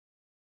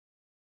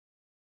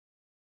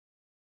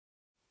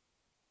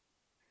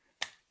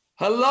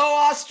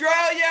Hello,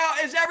 Australia.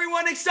 Is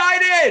everyone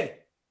excited?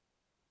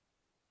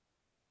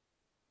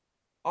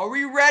 Are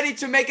we ready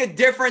to make a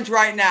difference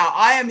right now?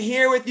 I am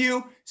here with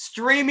you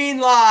streaming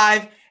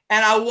live,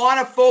 and I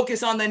want to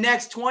focus on the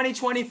next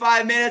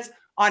 20-25 minutes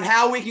on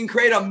how we can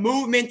create a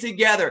movement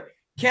together.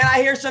 Can I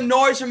hear some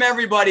noise from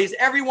everybody? Is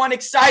everyone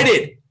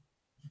excited?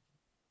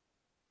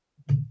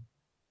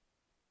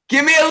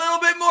 Give me a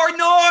little bit more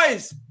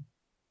noise.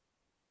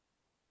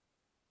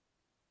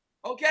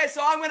 Okay, so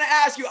I'm going to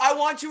ask you, I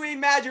want you to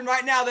imagine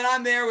right now that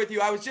I'm there with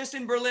you. I was just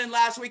in Berlin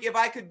last week. If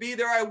I could be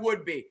there, I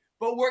would be.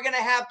 But we're going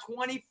to have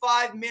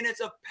 25 minutes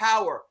of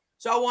power.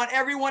 So I want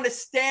everyone to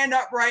stand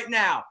up right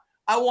now.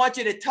 I want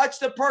you to touch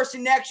the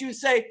person next to you and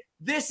say,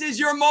 this is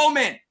your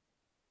moment.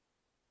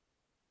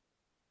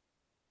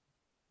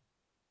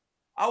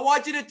 I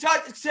want you to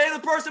say to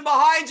the person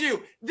behind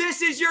you,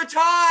 this is your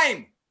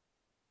time.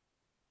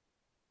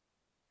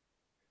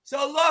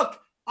 So look,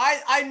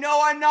 I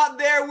know I'm not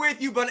there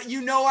with you, but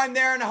you know I'm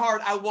there in the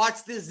heart. I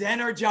watched the ZEN.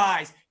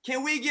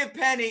 Can we give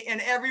Penny and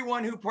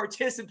everyone who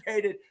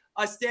participated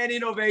a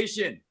standing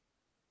ovation?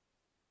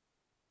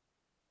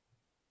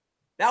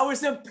 That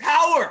was some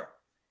power.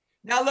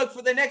 Now look,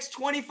 for the next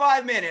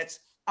 25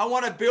 minutes, I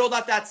want to build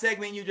up that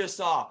segment you just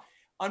saw.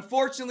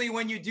 Unfortunately,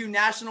 when you do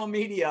national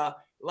media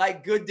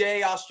like Good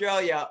Day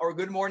Australia or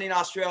Good Morning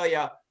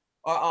Australia,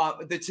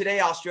 the Today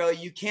Australia,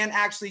 you can't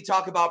actually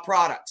talk about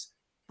products.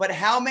 But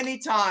how many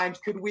times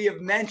could we have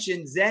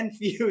mentioned Zen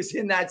Fuse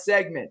in that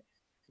segment?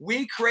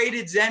 We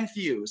created Zen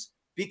Fuse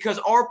because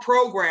our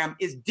program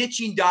is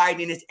ditching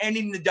dieting. It's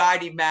ending the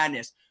dieting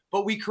madness.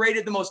 But we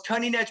created the most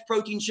cutting-edge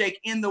protein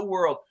shake in the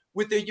world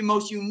with the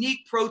most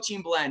unique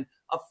protein blend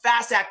of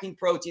fast-acting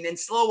protein and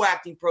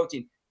slow-acting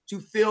protein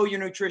to fill your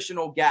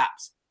nutritional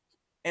gaps.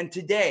 And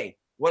today,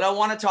 what I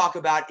want to talk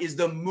about is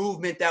the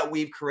movement that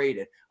we've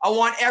created. I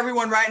want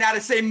everyone right now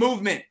to say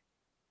movement.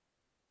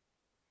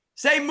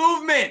 Say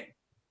movement.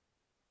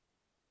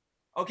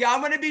 Okay, I'm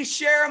going to be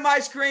sharing my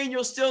screen.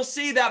 You'll still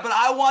see that, but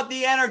I want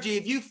the energy.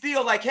 If you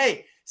feel like,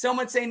 hey,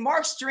 someone's saying,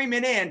 Mark's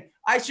streaming in,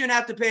 I shouldn't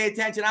have to pay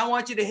attention. I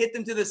want you to hit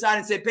them to the side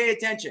and say, pay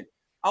attention.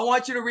 I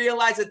want you to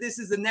realize that this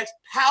is the next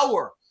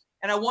power,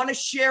 and I want to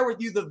share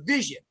with you the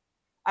vision.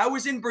 I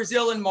was in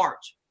Brazil in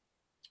March.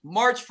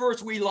 March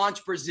 1st, we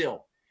launched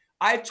Brazil.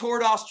 I've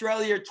toured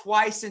Australia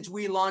twice since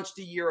we launched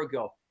a year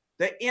ago.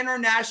 The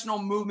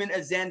international movement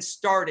of Zen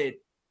started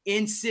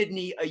in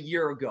Sydney a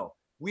year ago.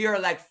 We are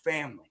like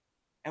family.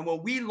 And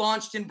when we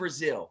launched in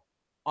Brazil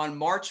on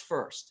March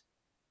 1st,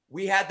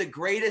 we had the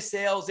greatest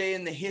sales day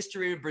in the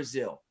history of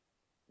Brazil.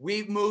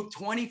 We've moved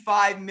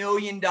 $25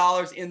 million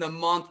in the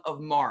month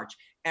of March.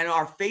 And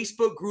our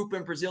Facebook group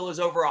in Brazil is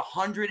over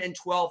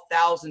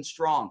 112,000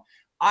 strong.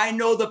 I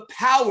know the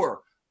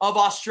power of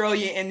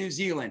Australia and New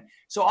Zealand.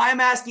 So I'm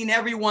asking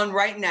everyone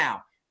right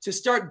now to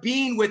start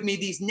being with me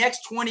these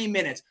next 20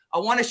 minutes. I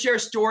want to share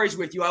stories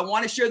with you. I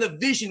want to share the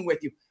vision with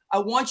you. I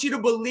want you to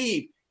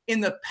believe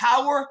in the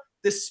power,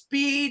 the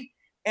speed,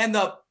 and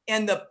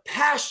the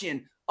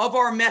passion of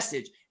our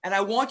message. And I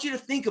want you to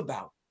think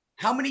about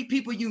how many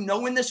people you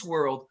know in this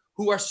world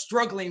who are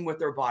struggling with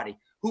their body,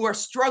 who are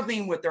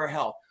struggling with their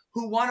health,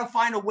 who want to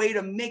find a way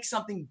to make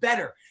something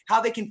better,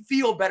 how they can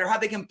feel better, how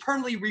they can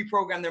permanently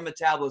reprogram their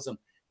metabolism,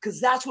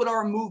 because that's what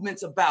our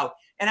movement's about.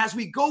 And as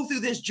we go through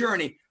this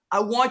journey, I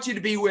want you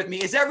to be with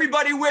me. Is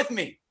everybody with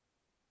me?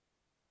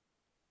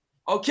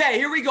 Okay,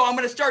 here we go. I'm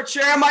going to start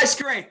sharing my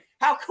screen.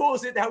 How cool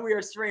is it that we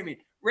are streaming?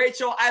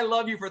 Rachel, I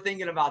love you for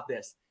thinking about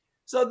this.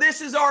 So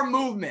this is our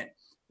movement.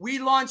 We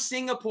launched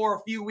Singapore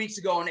a few weeks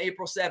ago on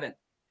April 7th.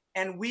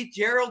 And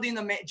Geraldine,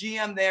 the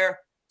GM there,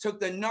 took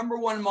the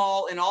 #1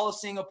 mall in all of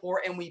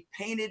Singapore and we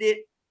painted it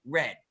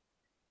red.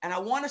 And I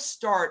want to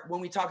start when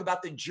we talk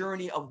about the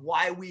journey of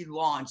why we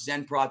launched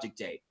ZEN Project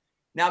Day.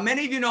 Now,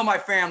 many of you know my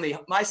family.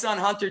 My son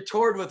Hunter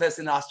toured with us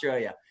in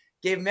Australia,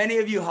 gave many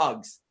of you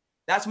hugs.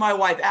 That's my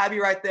wife, Abby,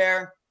 right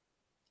there.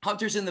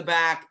 Hunter's in the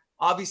back.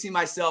 Obviously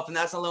myself, and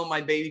that's alone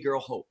my baby girl,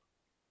 Hope.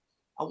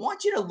 I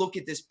want you to look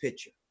at this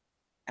picture,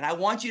 and I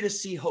want you to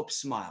see Hope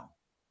smile.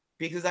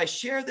 Because I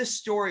share this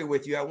story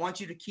with you, I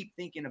want you to keep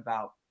thinking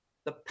about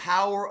the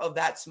power of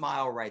that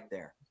smile right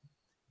there.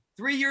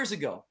 3 years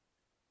ago,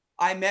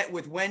 I met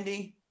with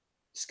Wendy,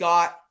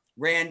 Scott,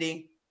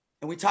 Randy,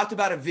 and we talked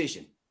about a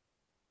vision.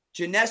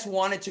 Jeunesse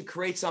wanted to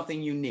create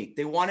something unique.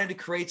 They wanted to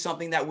create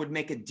something that would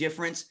make a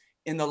difference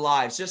in the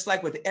lives, just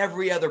like with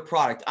every other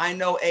product. I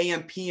know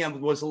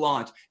AM/PM was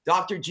launched.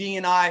 Dr. G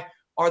and I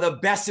are the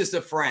bestest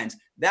of friends.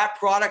 That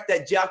product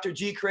that Dr.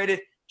 G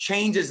created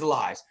changes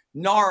lives.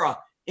 Nara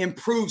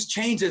improves,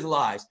 changes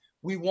lives.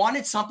 We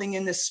wanted something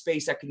in this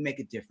space that could make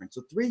a difference.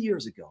 So 3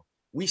 years ago,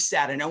 we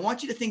sat, and I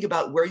want you to think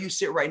about where you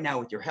sit right now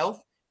with your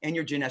health and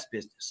your Jeunesse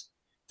business.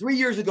 3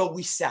 years ago,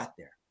 we sat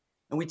there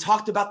and we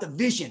talked about the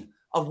vision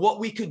of what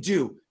we could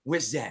do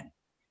with Zen.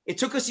 It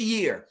took us a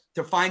year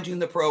to fine-tune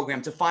the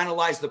program, to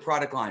finalize the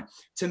product line,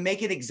 to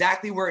make it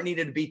exactly where it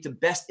needed to be, to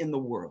best in the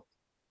world.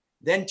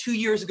 Then 2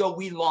 years ago,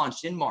 we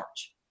launched in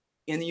March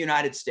in the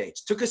United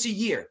States. Took us a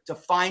year to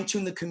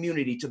fine-tune the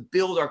community, to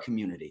build our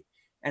community.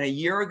 And a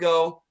year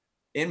ago,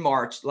 in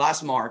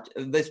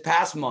this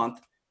past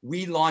month,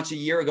 we launched a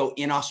year ago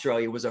in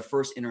Australia. It was our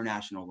first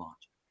international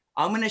launch.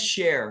 I'm going to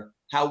share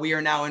how we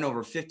are now in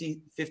over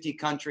 50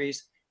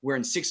 countries. We're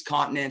in 6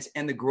 continents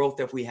and the growth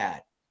that we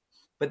had.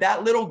 But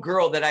that little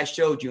girl that I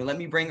showed you, and let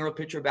me bring her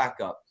picture back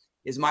up,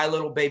 is my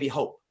little baby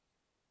Hope.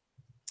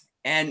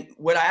 And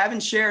what I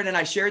haven't shared, and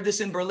I shared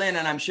this in Berlin,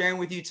 and I'm sharing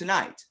with you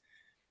tonight,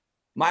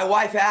 my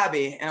wife,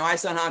 Abby, and my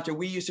son, Hunter,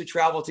 we used to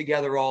travel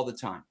together all the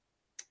time.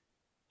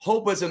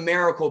 Hope was a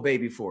miracle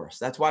baby for us.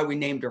 That's why we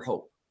named her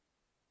Hope.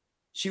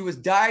 She was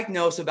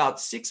diagnosed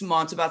about 6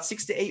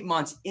 to 8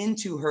 months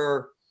into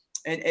her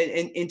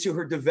into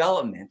her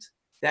development,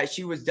 that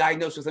she was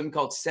diagnosed with something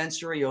called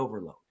sensory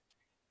overload.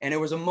 And it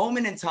was a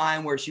moment in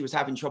time where she was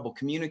having trouble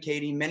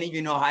communicating. Many of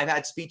you know I've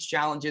had speech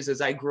challenges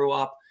as I grew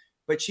up,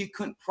 but she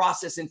couldn't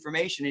process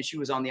information, and she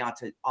was on the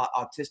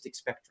autistic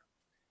spectrum.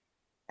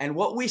 And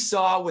what we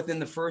saw within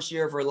the first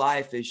year of her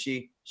life is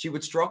she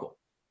would struggle.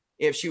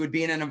 If she would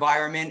be in an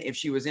environment, if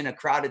she was in a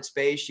crowded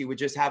space, she would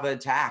just have an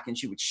attack and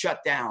she would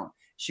shut down.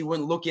 She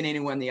wouldn't look at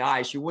anyone in the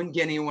eye. She wouldn't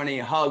get anyone any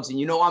hugs. And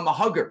you know, I'm a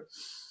hugger.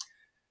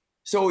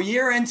 So a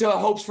year into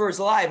Hope's first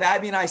life,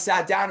 Abby and I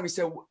sat down and we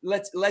said,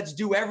 let's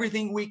do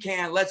everything we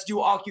can. Let's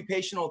do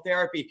occupational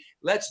therapy.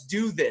 Let's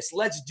do this.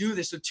 Let's do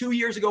this. So 2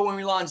 years ago when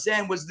we launched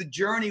ZEN was the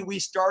journey we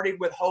started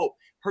with Hope,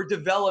 her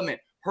development,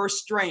 her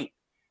strength.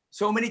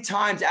 So many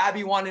times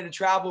Abby wanted to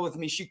travel with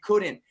me. She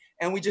couldn't.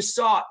 And we just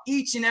saw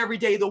each and every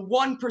day the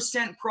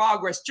 1%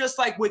 progress, just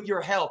like with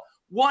your health.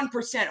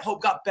 1%,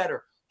 Hope got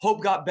better.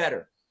 Hope got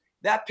better.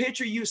 That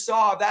picture you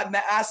saw of that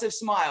massive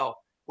smile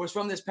was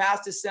from this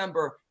past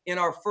December in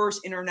our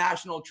first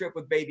international trip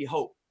with baby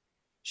Hope.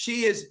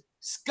 She is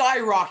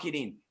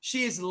skyrocketing.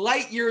 She is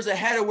light years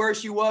ahead of where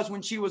she was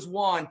when she was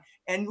 1.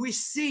 And we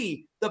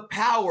see the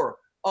power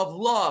of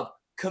love,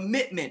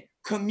 commitment,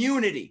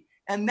 community.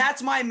 And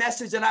that's my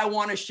message that I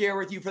want to share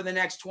with you for the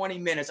next 20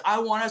 minutes. I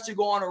want us to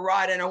go on a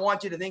ride, and I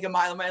want you to think of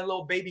my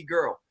little baby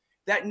girl.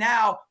 That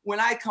now,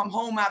 when I come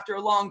home after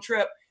a long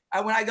trip,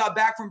 when I got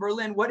back from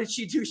Berlin, what did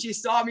she do? She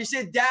saw me. She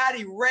said,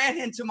 "Daddy," ran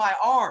into my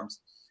arms.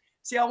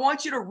 See, I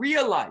want you to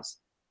realize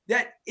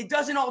that it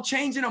doesn't all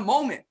change in a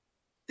moment.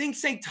 Things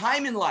take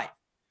time in life.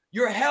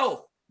 Your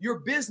health, your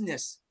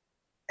business,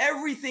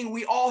 everything,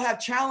 we all have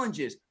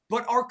challenges.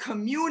 But our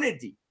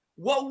community,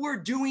 what we're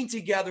doing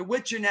together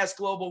with Jeunesse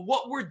Global,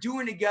 what we're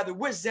doing together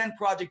with ZEN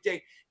Project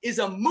Day is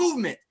a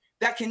movement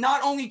that can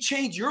not only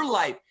change your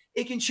life,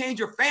 it can change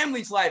your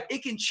family's life.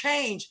 It can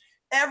change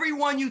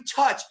everyone you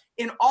touch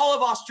in all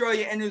of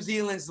Australia and New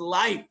Zealand's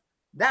life.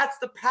 That's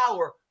the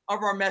power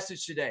of our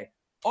message today.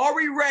 Are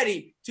we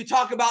ready to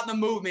talk about the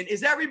movement?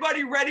 Is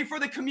everybody ready for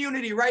the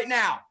community right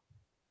now?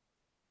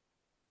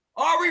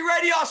 Are we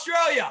ready,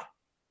 Australia?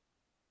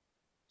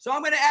 So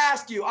I'm going to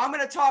ask you, I'm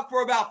going to talk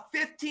for about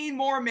 15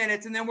 more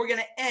minutes, and then we're going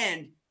to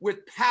end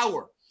with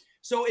power.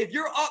 So if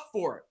you're up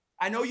for it,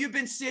 I know you've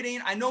been sitting.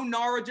 I know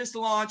Nara just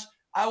launched.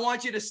 I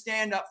want you to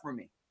stand up for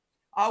me.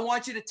 I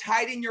want you to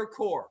tighten your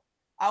core.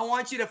 I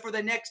want you to, for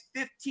the next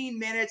 15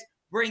 minutes,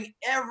 bring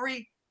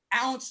every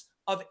ounce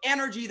of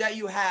energy that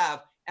you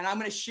have. And I'm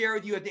going to share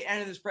with you at the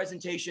end of this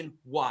presentation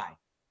why.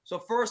 So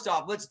first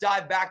off, let's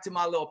dive back to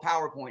my little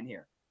PowerPoint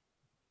here.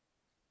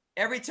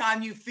 Every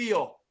time you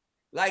feel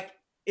like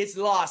it's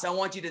lost, I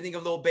want you to think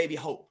of little baby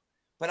Hope.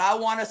 But I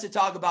want us to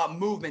talk about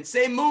movement.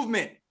 Say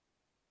movement.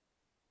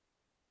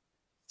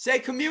 Say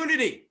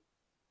community.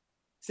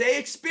 Say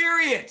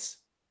experience.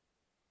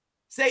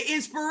 Say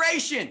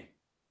inspiration.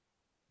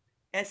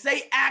 And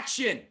say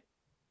action.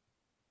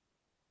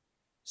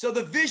 So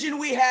the vision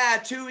we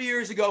had 2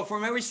 years ago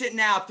from where we sit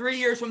now, 3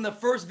 years from the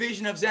first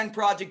vision of ZEN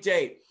Project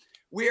Day,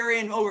 we are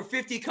in over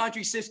 50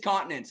 countries, 6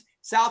 continents,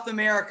 South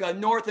America,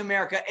 North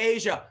America,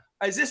 Asia.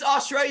 Is this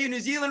Australia, New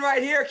Zealand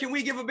right here? Can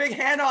we give a big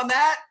hand on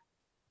that?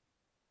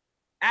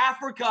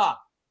 Africa,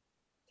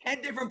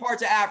 10 different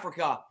parts of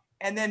Africa,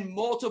 and then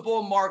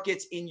multiple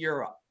markets in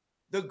Europe.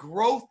 The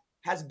growth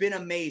has been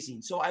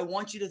amazing. So I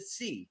want you to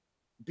see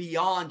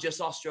beyond just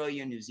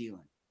Australia and New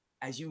Zealand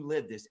as you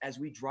live this, as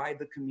we drive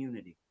the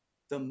community,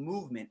 the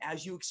movement,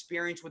 as you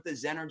experience with the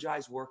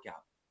Zenergize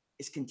workout,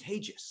 is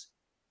contagious.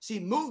 See,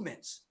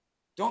 movements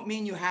don't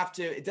mean you have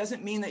to, it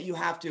doesn't mean that you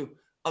have to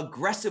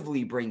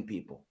aggressively bring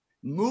people.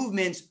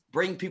 Movements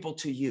bring people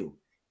to you.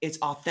 It's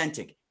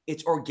authentic.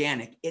 It's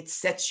organic. It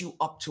sets you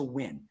up to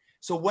win.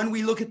 So when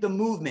we look at the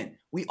movement,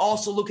 we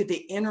also look at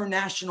the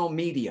international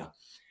media.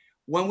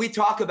 When we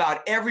talk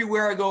about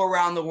everywhere I go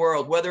around the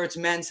world, whether it's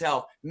men's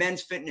health,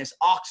 men's fitness,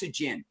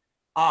 oxygen,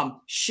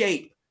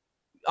 shape,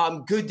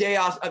 Good Day,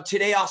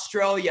 Today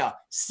Australia,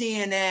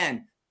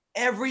 CNN,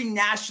 every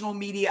national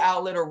media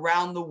outlet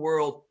around the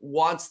world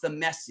wants the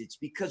message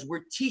because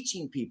we're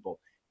teaching people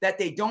that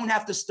they don't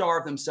have to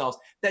starve themselves,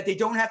 that they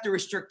don't have to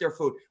restrict their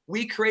food.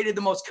 We created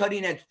the most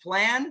cutting edge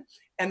plan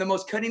and the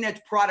most cutting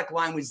edge product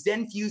line with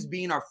Zen Fuse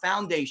being our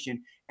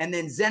foundation, and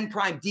then Zen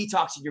Prime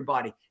detoxing your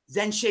body,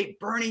 Zen Shape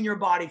burning your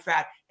body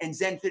fat, and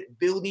Zen Fit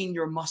building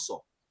your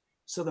muscle.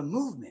 So the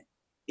movement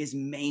is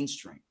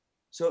mainstream.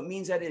 So it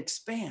means that it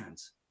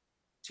expands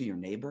to your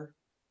neighbor,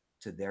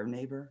 to their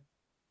neighbor,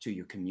 to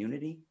your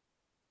community,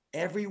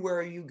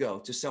 everywhere you go,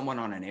 to someone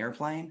on an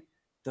airplane,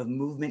 the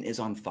movement is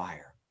on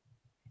fire.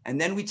 And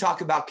then we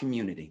talk about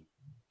community.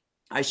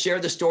 I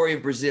shared the story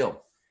of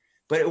Brazil,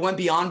 but it went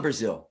beyond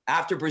Brazil.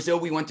 After Brazil,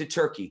 we went to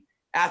Turkey.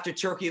 After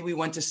Turkey, we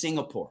went to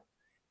Singapore.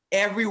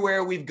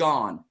 Everywhere we've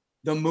gone,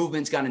 the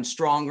movement's gotten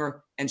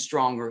stronger and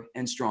stronger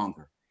and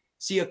stronger.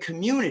 See, a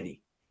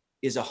community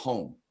is a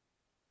home.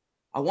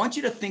 I want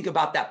you to think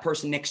about that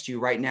person next to you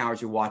right now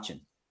as you're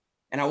watching.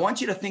 And I want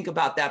you to think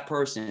about that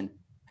person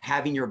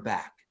having your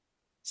back.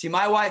 See,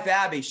 my wife,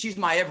 Abby, she's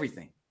my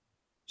everything.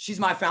 She's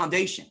my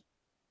foundation.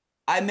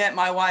 I met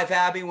my wife,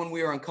 Abby, when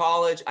we were in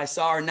college. I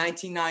saw her in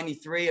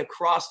 1993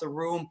 across the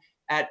room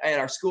at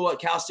our school at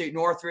Cal State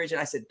Northridge.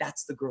 And I said,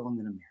 that's the girl I'm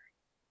going to marry.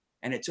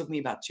 And it took me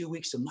about 2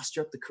 weeks to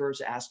muster up the courage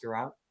to ask her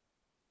out.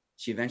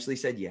 She eventually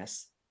said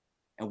yes.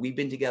 And we've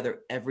been together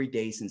every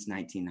day since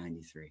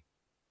 1993,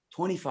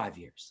 25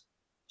 years.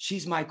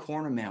 She's my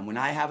corner man. When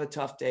I have a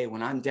tough day,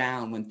 when I'm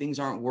down, when things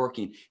aren't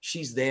working,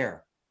 she's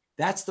there.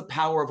 That's the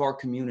power of our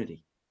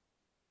community.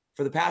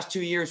 For the past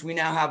 2 years, we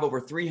now have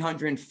over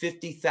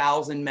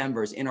 350,000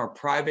 members in our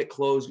private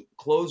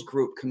closed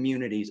group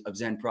communities of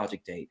ZEN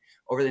Project 8.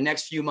 Over the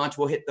next few months,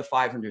 we'll hit the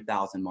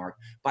 500,000 mark.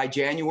 By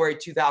January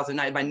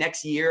 2009, by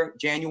next year,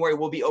 January,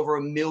 we'll be over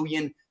 1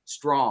 million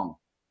strong.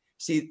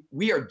 See,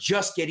 we are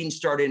just getting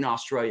started in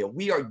Australia.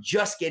 We are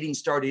just getting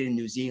started in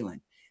New Zealand.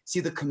 See,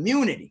 the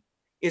community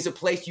is a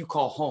place you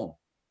call home.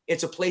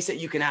 It's a place that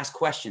you can ask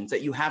questions,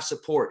 that you have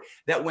support,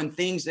 that when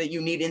things that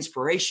you need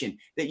inspiration,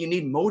 that you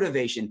need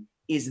motivation,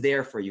 is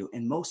there for you.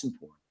 And most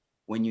important,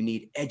 when you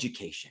need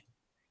education.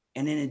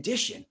 And in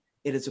addition,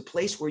 it is a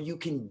place where you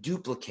can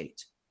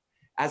duplicate.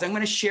 As I'm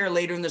going to share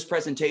later in this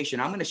presentation,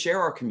 I'm going to share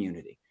our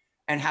community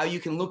and how you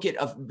can look at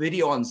a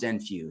video on Zen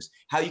Fuse,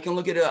 how you can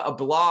look at a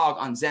blog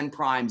on Zen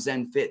Prime,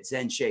 Zen Fit,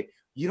 Zen Shape.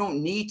 You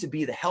don't need to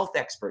be the health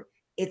expert.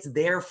 It's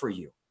there for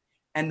you.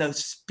 And the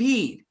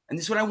speed, and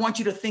this is what I want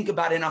you to think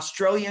about in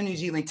Australia and New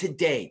Zealand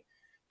today,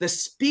 the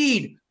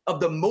speed of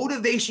the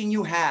motivation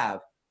you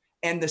have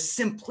and the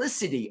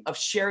simplicity of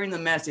sharing the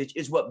message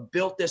is what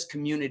built this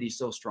community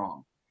so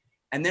strong.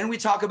 And then we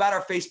talk about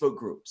our Facebook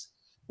groups.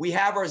 We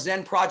have our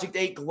ZEN Project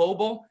 8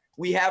 Global.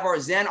 We have our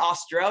ZEN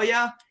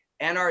Australia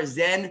and our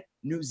ZEN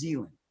New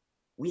Zealand.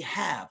 We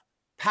have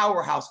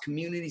powerhouse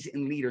communities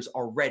and leaders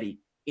already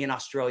in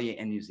Australia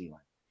and New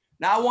Zealand.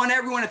 Now, I want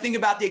everyone to think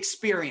about the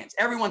experience.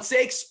 Everyone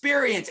say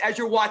experience as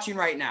you're watching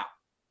right now.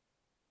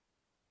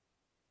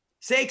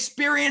 Say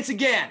experience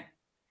again.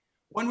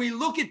 When we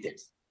look at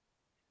this,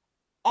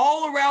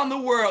 all around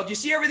the world, you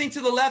see everything to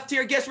the left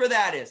here? Guess where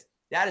that is?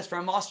 That is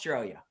from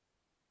Australia.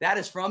 That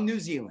is from New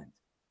Zealand.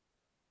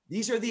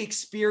 These are the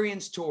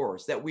experience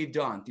tours that we've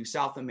done through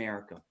South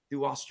America,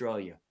 through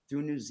Australia,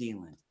 through New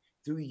Zealand,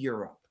 through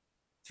Europe,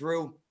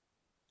 through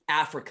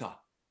Africa,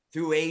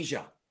 through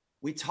Asia.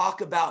 We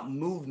talk about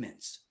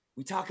movements.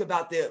 We talk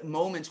about the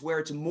moments where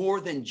it's more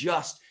than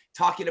just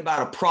talking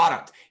about a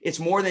product. It's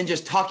more than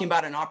just talking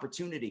about an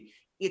opportunity.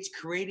 It's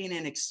creating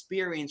an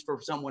experience for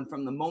someone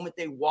from the moment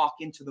they walk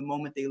into the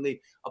moment they leave,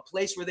 a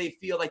place where they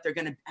feel like they're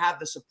going to have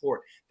the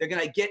support. They're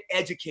going to get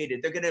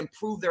educated. They're going to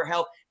improve their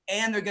health,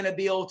 and they're going to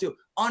be able to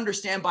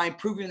understand by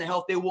improving their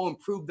health, they will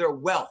improve their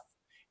wealth.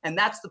 And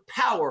that's the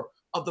power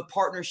of the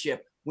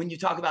partnership when you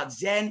talk about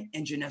Zen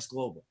and Jeunesse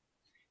Global.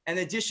 And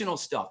additional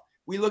stuff.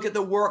 We look at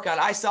the workout.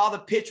 I saw the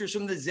pictures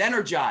from the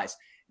Zenergize.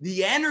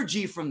 The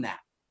energy from that,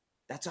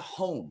 that's a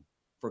home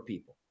for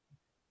people.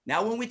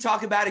 Now, when we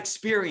talk about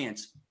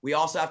experience, we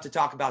also have to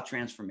talk about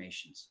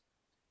transformations.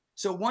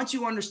 So once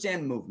you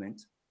understand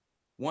movement,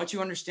 once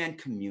you understand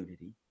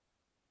community,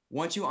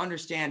 once you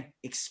understand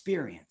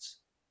experience,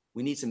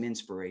 we need some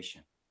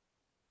inspiration.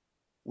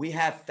 We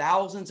have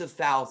thousands of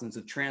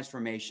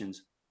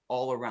transformations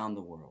all around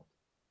the world.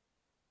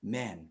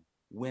 Men,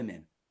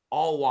 women,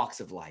 all walks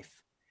of life.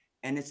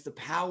 And it's the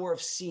power of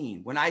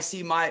seeing. When I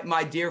see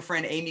my dear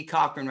friend, Amy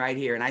Cochran right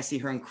here, and I see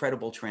her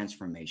incredible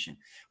transformation.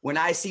 When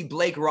I see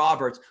Blake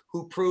Roberts,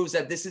 who proves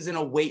that this isn't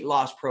a weight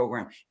loss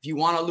program. If you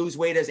want to lose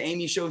weight, as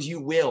Amy shows,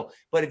 you will.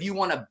 But if you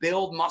want to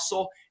build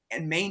muscle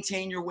and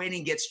maintain your weight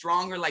and get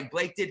stronger like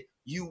Blake did,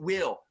 you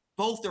will.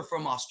 Both are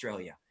from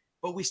Australia.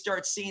 But we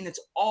start seeing it's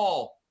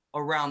all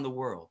around the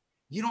world.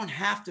 You don't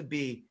have to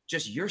be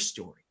just your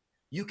story.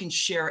 You can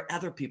share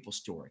other people's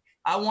story.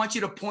 I want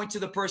you to point to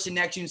the person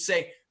next to you and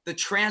say, the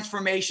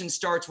transformation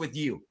starts with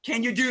you.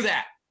 Can you do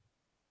that?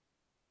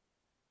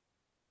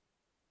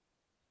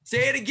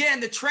 Say it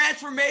again. The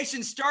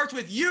transformation starts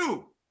with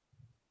you.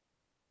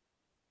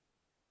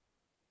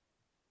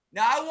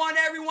 Now, I want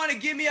everyone to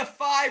give me a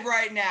 5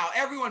 right now.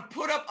 Everyone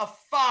put up a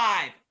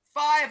 5.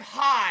 5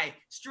 high,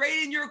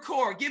 straight in your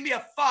core. Give me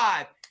a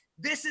 5.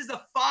 This is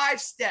the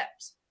 5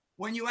 steps.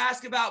 When you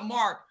ask about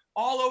Mark,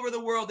 all over the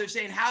world, they're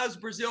saying, how is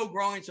Brazil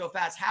growing so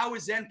fast? How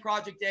is ZEN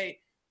Project 8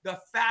 the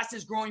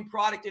fastest growing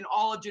product in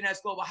all of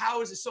Jeunesse Global?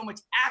 How is there so much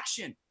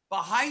action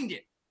behind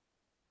it?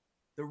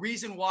 The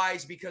reason why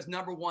is because,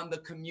 number one, the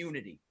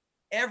community.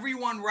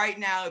 Everyone right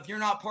now, if you're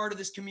not part of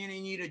this community,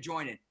 you need to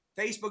join it.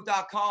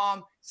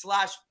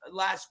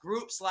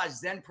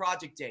 Facebook.com/group/ZEN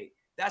Project 8.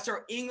 That's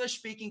our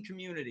English-speaking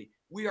community.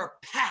 We are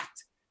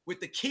packed with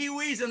the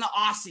Kiwis and the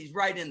Aussies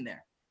right in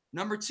there.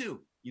 Number 2,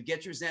 you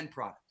get your Zen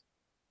product.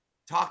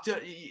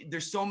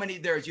 There's so many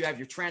there. You have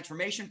your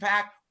transformation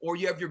pack or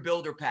you have your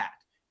builder pack.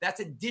 That's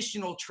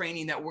additional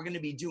training that we're going to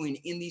be doing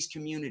in these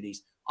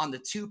communities on the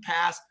 2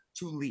 paths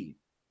to lead.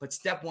 But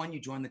step 1, you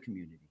join the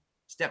community.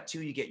 Step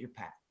 2, you get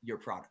your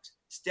products.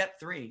 Step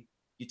 3,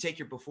 you take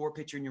your before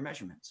picture and your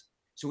measurements.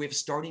 So we have a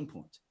starting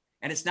point.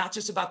 And it's not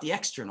just about the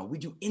external. We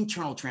do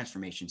internal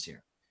transformations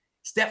here.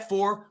 Step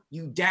 4,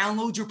 you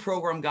download your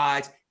program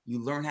guides.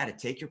 You learn how to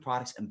take your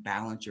products and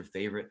balance your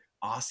favorite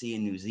Aussie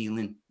and New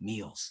Zealand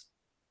meals.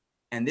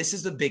 And this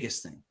is the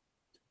biggest thing.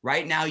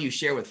 Right now, you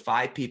share with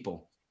 5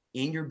 people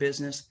in your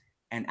business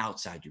and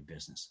outside your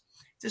business.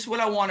 This is what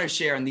I want to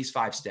share in these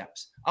 5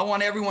 steps. I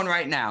want everyone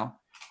right now,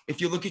 if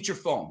you look at your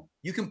phone,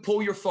 you can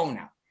pull your phone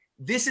out.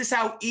 This is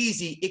how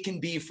easy it can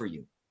be for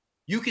you.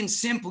 You can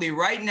simply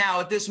right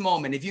now at this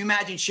moment, if you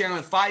imagine sharing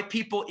with 5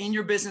 people in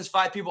your business,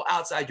 5 people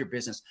outside your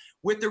business,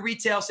 with the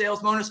retail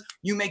sales bonus,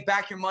 you make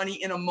back your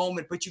money in a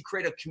moment, but you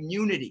create a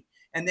community.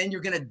 And then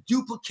you're going to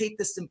duplicate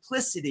the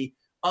simplicity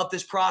of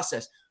this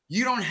process.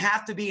 You don't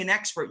have to be an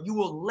expert. You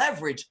will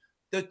leverage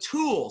the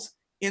tools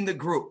in the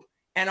group.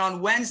 And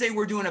on Wednesday,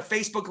 we're doing a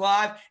Facebook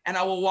Live, and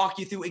I will walk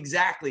you through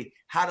exactly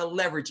how to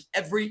leverage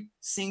every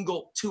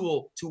single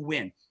tool to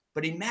win.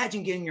 But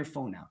imagine getting your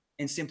phone out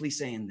and simply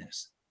saying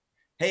this.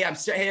 Hey,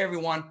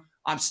 everyone,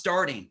 I'm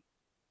starting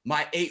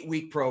my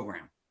 8-week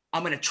program.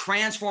 I'm going to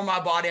transform my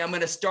body. I'm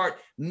going to start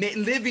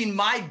living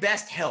my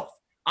best health.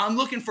 I'm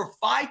looking for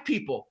 5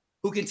 people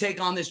who can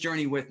take on this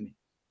journey with me.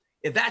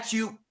 If that's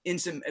you,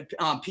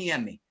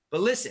 PM me.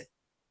 But listen,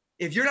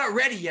 if you're not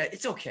ready yet,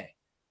 it's okay.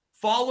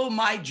 Follow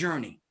my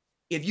journey.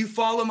 If you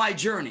follow my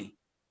journey,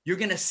 you're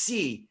going to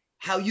see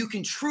how you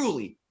can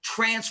truly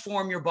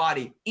transform your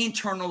body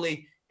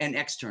internally and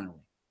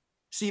externally.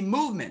 See,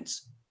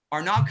 movements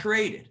are not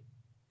created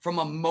from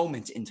a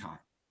moment in time.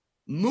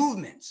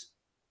 Movements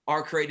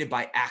are created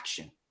by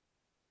action.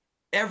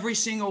 Every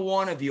single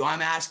one of you,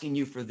 I'm asking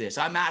you for this.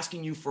 I'm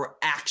asking you for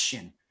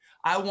action.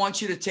 I want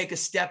you to take a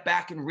step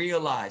back and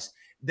realize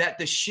that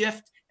the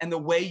shift and the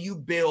way you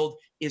build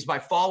is by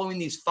following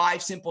these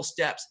 5 simple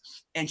steps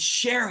and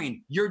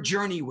sharing your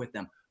journey with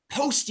them,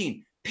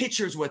 posting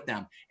pictures with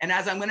them. And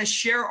as I'm going to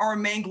share our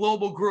main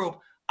global group,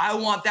 I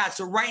want that.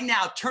 So right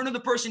now, turn to the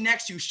person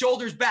next to you,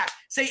 shoulders back,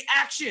 say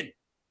action.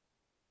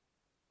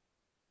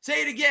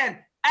 Say it again,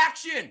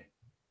 action.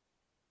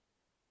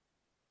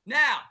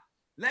 Now,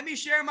 let me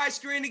share my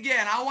screen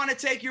again. I want to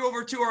take you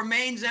over to our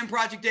main ZEN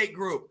Project 8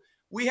 group.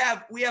 We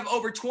have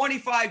over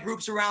 25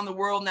 groups around the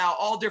world now,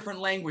 all different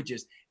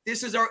languages.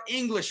 This is our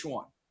English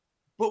one.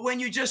 But when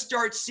you just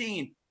start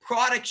seeing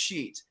product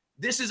sheets,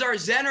 this is our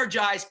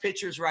Zenergize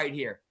pictures right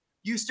here.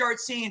 You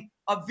start seeing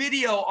a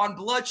video on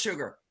blood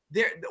sugar,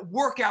 the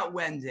workout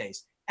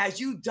Wednesdays. As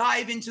you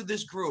dive into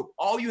this group,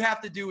 all you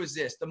have to do is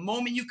this. The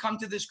moment you come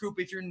to this group,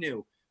 if you're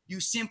new, you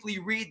simply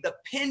read the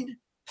pinned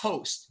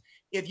post.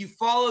 If you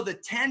follow the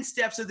 10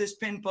 steps of this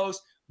pinned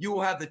post, you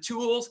will have the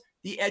tools,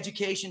 the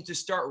education to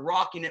start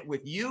rocking it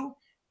with you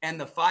and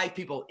the 5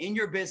 people in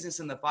your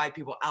business and the 5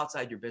 people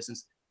outside your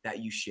business that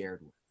you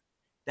shared with.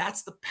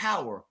 That's the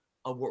power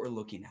of what we're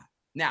looking at.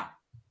 Now,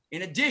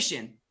 in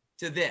addition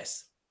to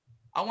this,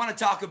 I want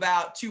to talk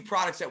about 2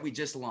 products that we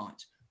just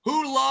launched.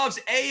 Who loves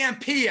AM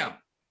PM?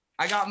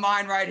 I got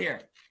mine right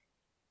here.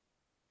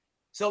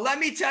 So let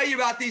me tell you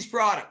about these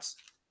products.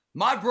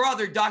 My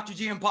brother, Dr.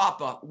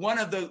 Giampapa, one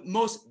of the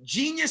most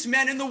genius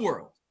men in the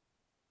world,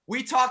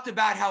 we talked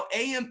about how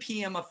AM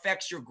PM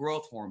affects your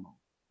growth hormone.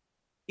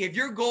 If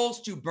your goal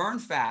is to burn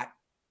fat,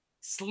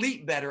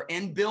 sleep better,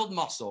 and build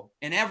muscle,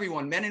 and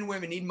everyone, men and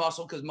women, need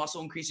muscle because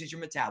muscle increases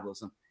your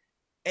metabolism,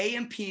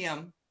 AM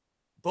PM,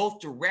 both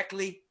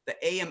directly, the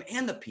AM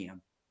and the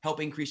PM,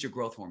 help increase your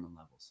growth hormone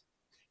levels.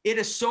 It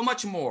is so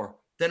much more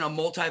than a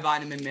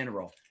multivitamin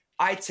mineral.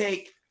 I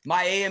take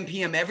my AM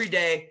PM every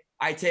day.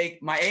 I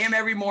take my AM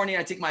every morning.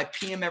 I take my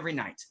PM every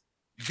night.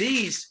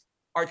 These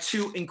are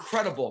 2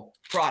 incredible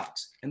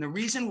products. And the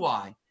reason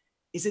why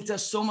is it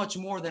does so much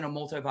more than a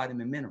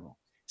multivitamin mineral.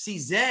 See,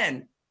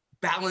 Zen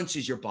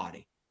balances your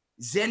body.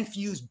 Zen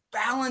Fuse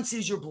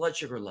balances your blood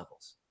sugar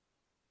levels.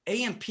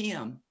 AM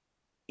PM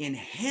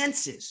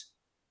enhances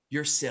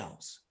your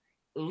cells,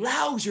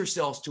 allows your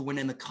cells to win.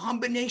 And the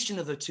combination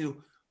of the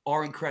 2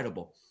 are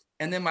incredible.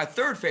 And then my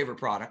 3rd favorite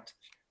product,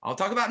 I'll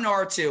talk about in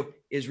R2,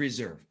 is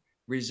Reserve.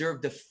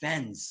 Reserve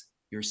defends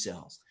your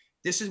cells.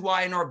 This is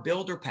why in our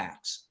builder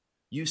packs,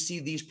 you see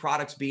these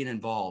products being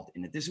involved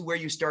in it. This is where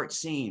you start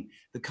seeing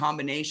the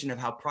combination of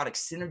how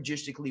products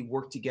synergistically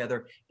work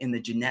together in the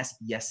Jeunesse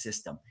Yes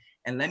system.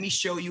 And let me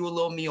show you a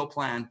little meal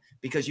plan,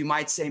 because you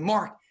might say,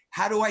 Mark,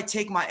 how do I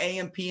take my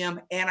AM,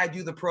 PM, and I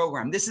do the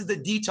program? This is the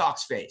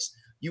detox phase.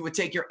 You would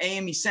take your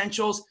AM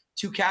essentials,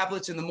 2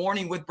 tablets in the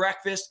morning with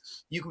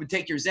breakfast. You could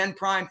take your Zen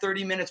Prime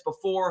 30 minutes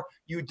before.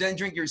 You would then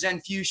drink your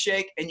Zen Fuse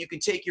shake, and you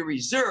could take your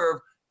Reserve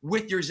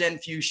with your Zen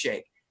Fuse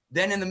shake.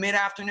 Then in the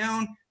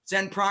mid-afternoon,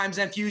 Zen Prime,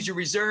 Zen Fuse, your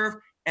Reserve,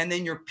 and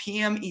then your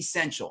PM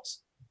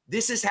essentials.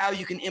 This is how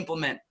you can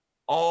implement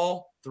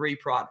all 3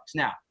 products.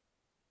 Now,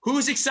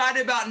 who's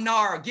excited about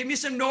NARA? Give me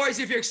some noise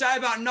if you're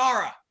excited about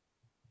NARA.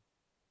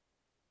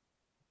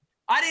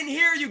 I didn't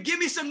hear you. Give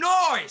me some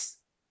noise.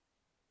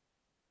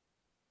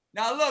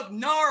 Now look,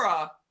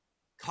 NARA,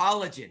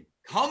 collagen.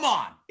 Come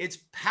on. It's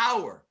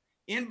power.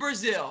 In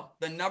Brazil,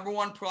 the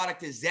 #1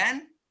 product is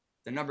ZEN.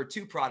 The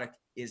 #2 product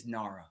is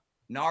NARA.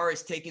 NARA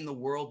is taking the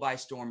world by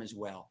storm as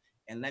well.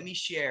 And let me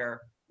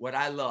share what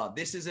I love.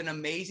 This is an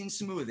amazing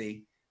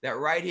smoothie that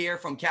right here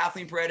from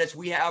Kathleen Paredes,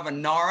 we have a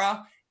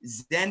NARA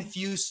ZEN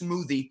Fuse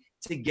smoothie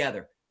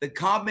together. The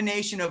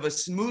combination of a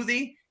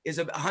smoothie is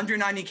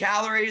 190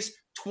 calories,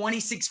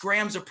 26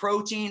 grams of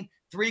protein,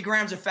 3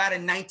 grams of fat,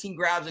 and 19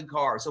 grams of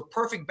carbs. So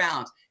perfect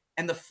balance.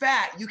 And the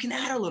fat, you can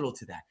add a little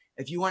to that.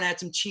 If you want to add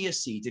some chia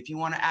seeds, if you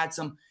want to add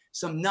some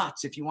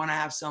nuts, if you want to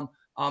have some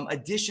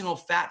additional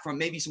fat from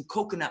maybe some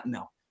coconut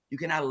milk, you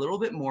can add a little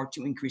bit more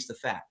to increase the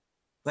fat.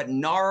 But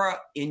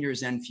NARA in your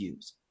ZEN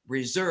Fuse,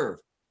 Reserve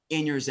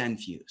in your ZEN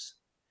Fuse.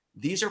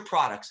 These are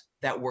products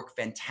that work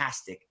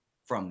fantastic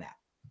from that.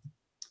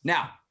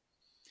 Now,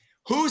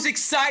 who's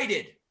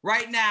excited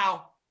right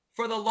now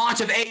for the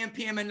launch of AM,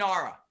 PM, and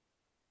NARA?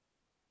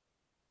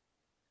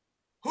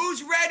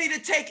 Who's ready to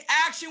take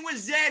action with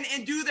ZEN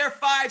and do their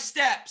 5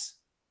 steps?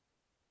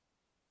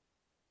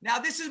 Now,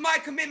 this is my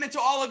commitment to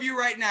all of you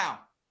right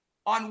now.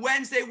 On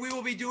Wednesday, we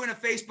will be doing a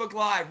Facebook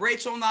Live.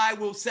 Rachel and I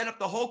will set up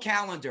the whole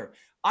calendar.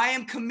 I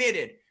am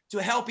committed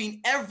to helping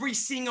every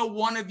single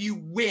one of you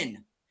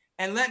win.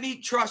 And let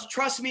me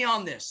trust me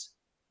on this.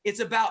 It's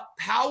about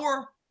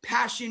power,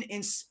 passion,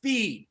 and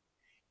speed.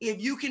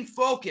 If you can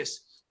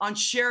focus on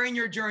sharing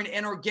your journey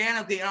and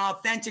organically and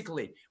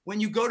authentically, when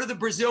you go to the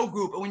Brazil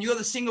group, or when you go to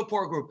the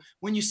Singapore group,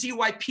 when you see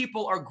why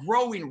people are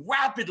growing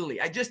rapidly.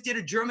 I just did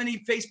a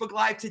Germany Facebook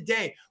Live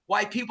today.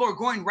 Why people are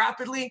growing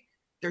rapidly,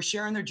 they're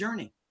sharing their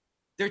journey.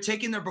 They're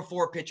taking their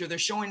before picture. They're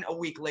showing a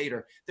week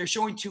later. They're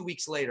showing 2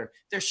 weeks later.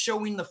 They're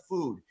showing the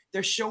food.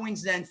 They're showing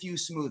ZEN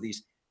Fuse smoothies.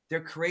 They're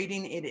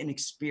creating it an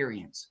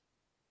experience.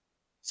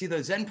 See,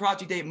 the ZEN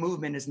Project 8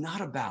 movement is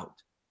not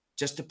about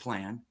just a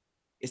plan.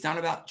 It's not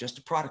about just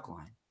a product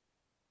line.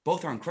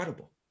 Both are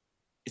incredible.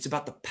 It's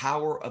about the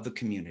power of the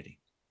community.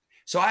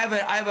 So I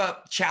have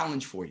a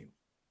challenge for you.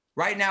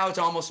 Right now, it's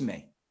almost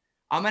May.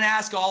 I'm going to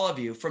ask all of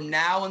you from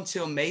now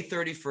until May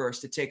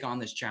 31st to take on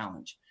this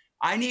challenge.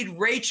 I need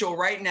Rachel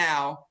right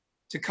now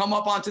to come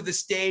up onto the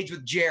stage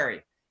with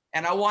Jerry.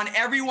 And I want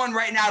everyone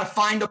right now to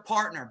find a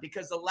partner,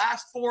 because the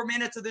last 4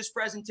 minutes of this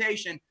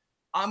presentation,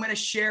 I'm going to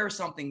share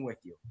something with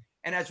you.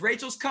 And as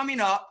Rachel's coming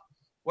up,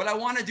 what I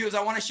want to do is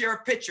I want to share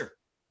a picture.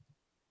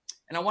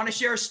 And I want to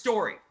share a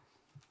story.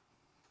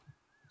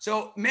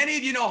 So many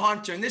of you know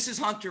Hunter, and this is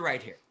Hunter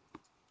right here.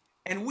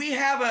 And we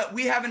have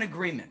an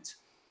agreement.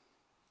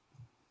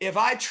 If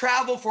I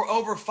travel for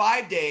over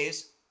 5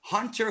 days,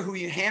 Hunter, who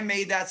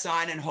handmade that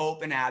sign, and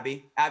Hope and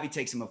Abby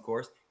takes him, of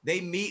course,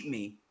 they meet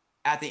me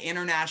at the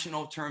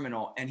international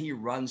terminal, and he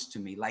runs to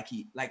me like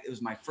it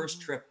was my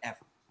first trip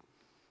ever.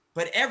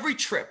 But every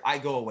trip I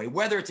go away,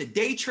 whether it's a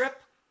day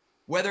trip,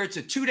 whether it's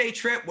a 2-day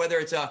trip, whether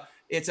it's a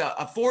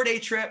 4-day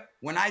trip,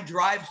 when I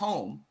drive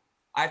home,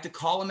 I have to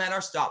call him at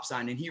our stop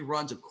sign, and he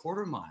runs a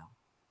 1/4 mile,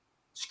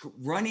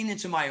 running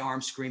into my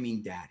arms,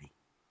 screaming, "Daddy."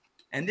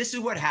 And this is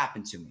what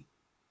happened to me.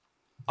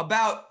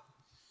 About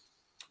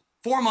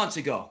 4 months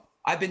ago,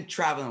 I've been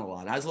traveling a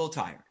lot. I was a little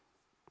tired.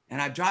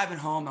 And I'm driving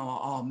home. I'm like,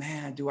 oh,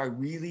 man, do I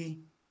really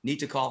need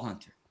to call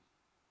Hunter?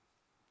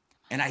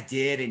 And I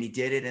did, and he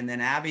did it. And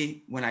then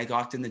Abby, when I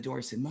walked in the door,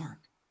 he said, "Mark,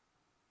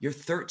 your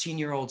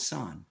 13-year-old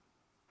son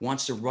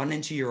wants to run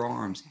into your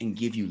arms and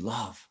give you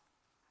love.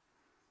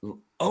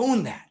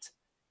 Own that."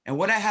 And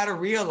what I had to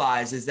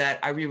realize is that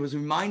I was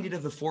reminded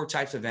of the 4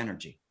 types of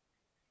energy.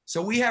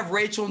 So we have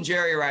Rachel and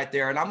Jerry right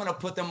there, and I'm going to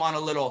put them on a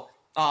little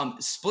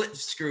split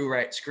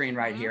screen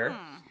right here.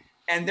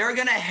 And they're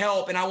going to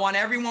help. And I want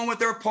everyone with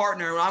their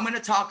partner. I'm going to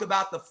talk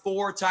about the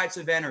 4 types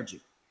of energy.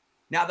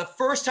 Now, the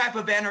first type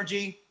of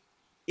energy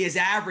is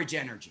average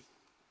energy.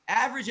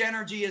 Average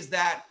energy is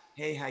that,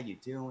 hey, how you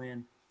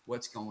doing?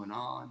 What's going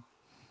on?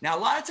 Now,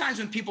 a lot of times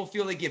when people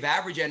feel they give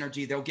average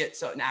energy, they'll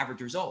get an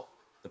average result.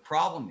 The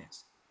problem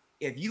is,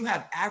 if you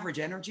have average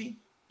energy,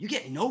 you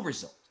get no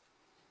result.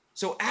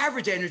 So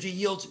average energy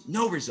yields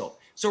no result.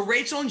 So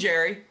Rachel and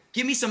Jerry,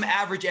 give me some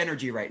average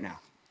energy right now.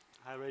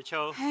 Hi,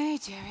 Rachel. Hey,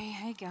 Jerry.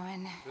 How you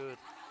going? Good.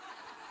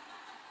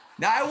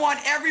 Now I want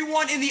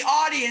everyone in the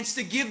audience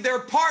to give their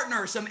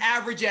partner some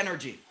average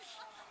energy.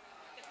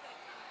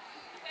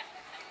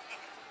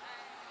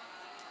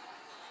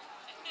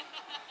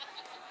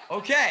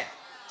 Okay,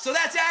 so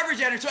that's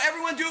average energy. So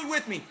everyone do it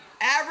with me.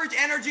 Average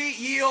energy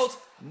yields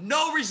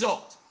no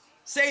result.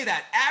 Say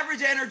that.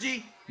 Average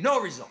energy, no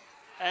result.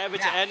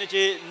 Average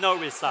energy, no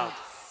result.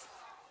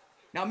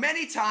 Now,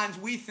 many times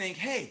we think,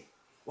 hey,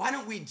 why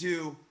don't we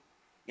do,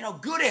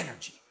 good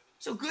energy?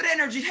 So good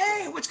energy,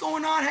 hey, what's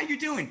going on? How you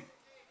doing?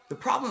 The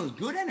problem is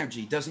good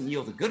energy doesn't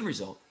yield a good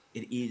result.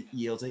 It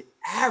yields an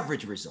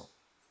average result.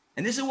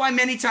 And this is why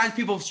many times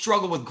people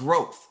struggle with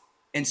growth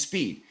and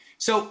speed.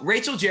 So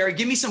Rachel, Jerry,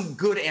 give me some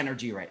good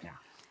energy right now.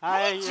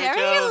 Hi, Hey, Jerry,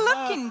 Rachel. you're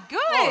looking good.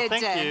 Oh,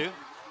 thank you.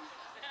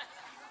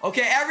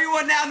 Okay,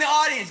 everyone now in the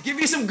audience, give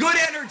me some good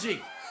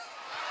energy.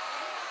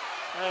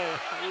 Hey,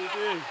 how you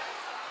doing?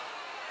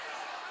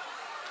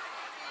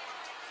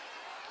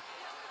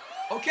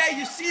 Okay,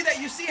 you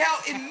see how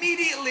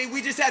immediately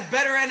we just had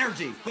better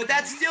energy, but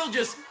that's still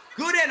just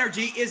good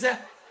energy is a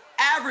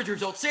average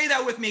result. Say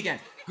that with me again.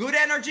 Good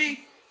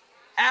energy,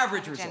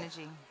 average result.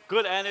 Energy.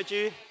 Good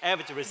energy,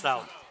 average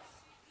result.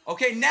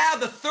 Okay, now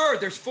the third,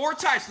 there's 4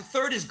 types. The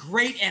third is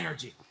great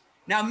energy.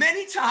 Now,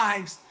 many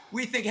times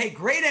we think, hey,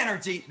 great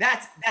energy,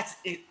 that's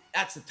it,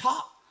 that's the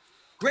top.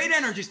 Great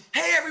energy is,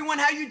 hey, everyone,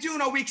 how you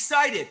doing? Are we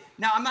excited?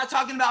 Now, I'm not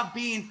talking about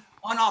being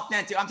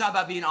unauthentic. I'm talking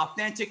about being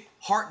authentic,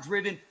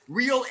 heart-driven,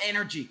 real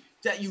energy,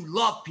 that you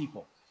love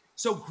people.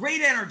 So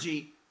great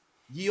energy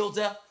yields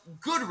a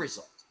good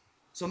result.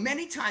 So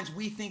many times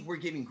we think we're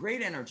giving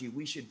great energy,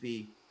 we should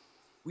be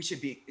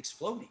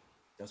exploding.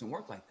 Doesn't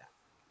work like that.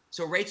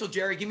 So Rachel,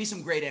 Jerry, give me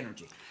some great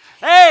energy.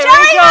 Hey, Jerry,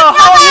 Rachel,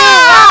 how are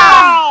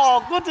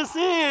you? Wow, good to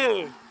see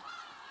you.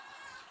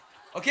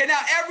 Okay, now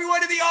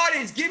everyone in the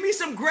audience, give me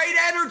some great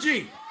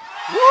energy.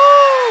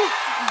 Woo!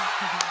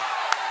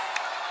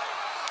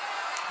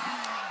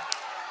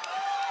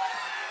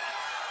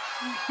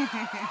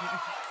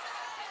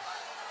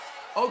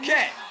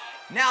 Okay,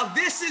 now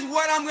this is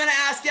what I'm gonna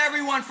ask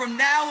everyone from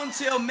now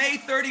until May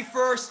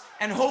 31st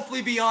and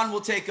hopefully beyond will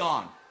take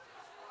on.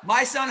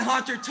 My son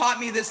Hunter taught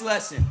me this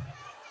lesson.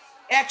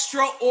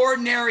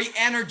 Extraordinary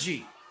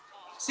energy.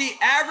 See,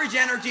 average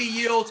energy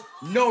yields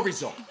no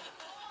result.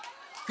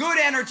 Good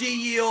energy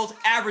yields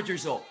average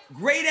result.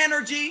 Great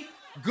energy,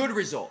 good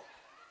result.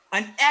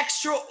 An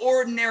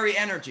extraordinary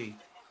energy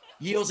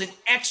yields an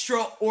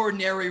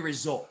extraordinary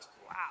result.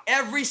 Wow.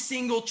 Every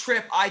single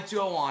trip I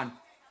go on,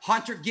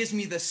 Hunter gives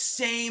me the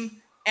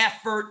same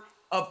effort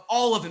of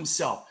all of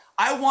himself.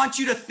 I want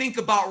you to think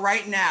about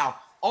right now,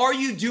 are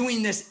you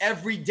doing this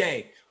every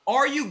day?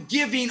 Are you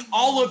giving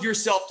all of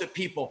yourself to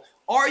people?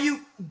 Are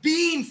you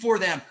being for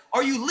them?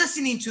 Are you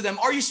listening to them?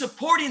 Are you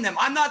supporting them?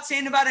 I'm not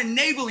saying about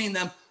enabling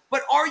them,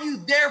 but are you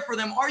there for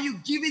them? Are you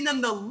giving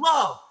them the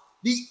love,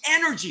 the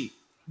energy,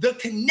 the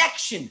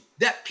connection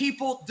that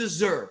people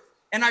deserve?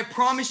 And I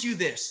promise you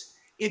this,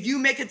 if you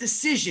make a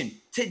decision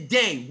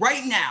today,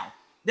 right now,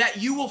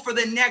 that you will for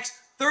the next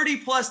 30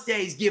 plus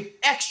days give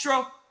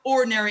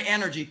extraordinary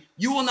energy,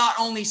 you will not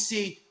only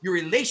see your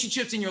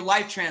relationships and your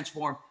life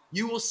transform,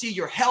 you will see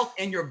your health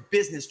and your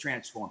business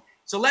transform.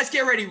 So let's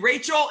get ready.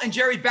 Rachel and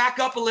Jerry, back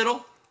up a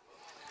little.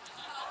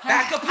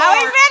 Back apart. Are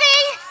we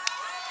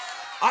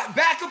ready?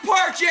 Back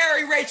apart,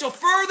 Jerry, Rachel.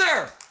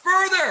 Further,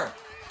 further.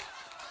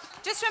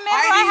 Just remember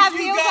I have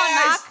heels on,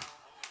 Mark.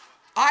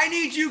 I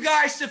need you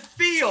guys to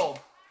feel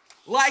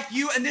like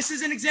you, and this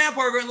is an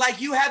example, everyone, like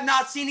you have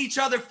not seen each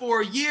other for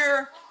a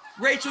year.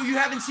 Rachel, you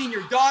haven't seen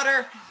your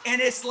daughter,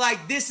 and it's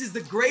like this is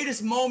the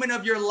greatest moment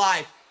of your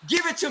life.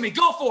 Give it to me.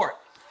 Go for it.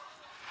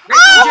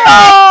 Rachel, Jerry.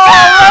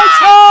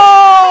 Rachel!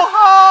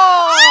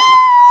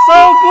 So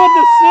good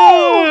to see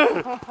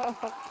you.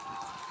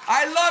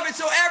 I love it.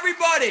 So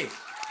everybody,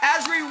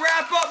 as we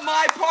wrap up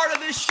my part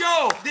of this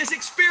show, this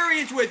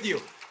experience with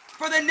you,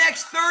 for the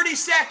next 30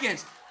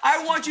 seconds,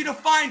 I want you to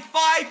find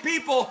 5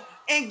 people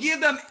and give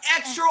them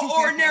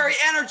extraordinary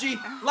energy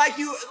like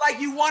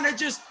you want to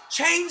just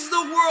change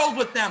the world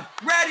with them.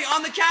 Ready?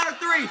 On the count of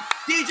 3.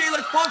 DJ,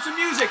 let's pump some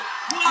music.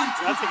 1,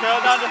 2, Let's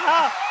go down the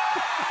half.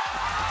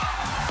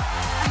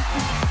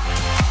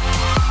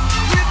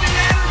 give me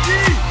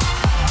energy.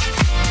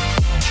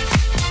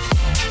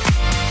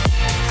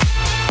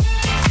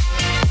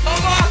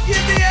 Come on,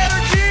 give me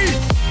energy.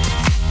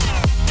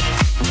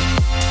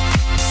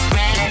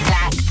 Spread it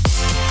like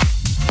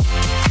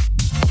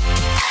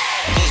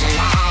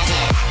visualize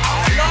it. I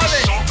love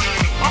it.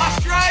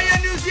 Australia,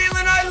 New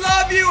Zealand, I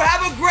love you.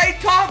 Have a great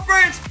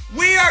conference.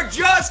 We are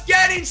just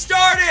getting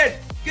started.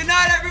 Good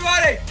night,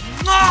 everybody.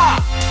 Mwah!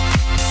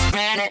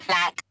 Spread it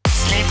like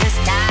sleepy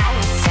style.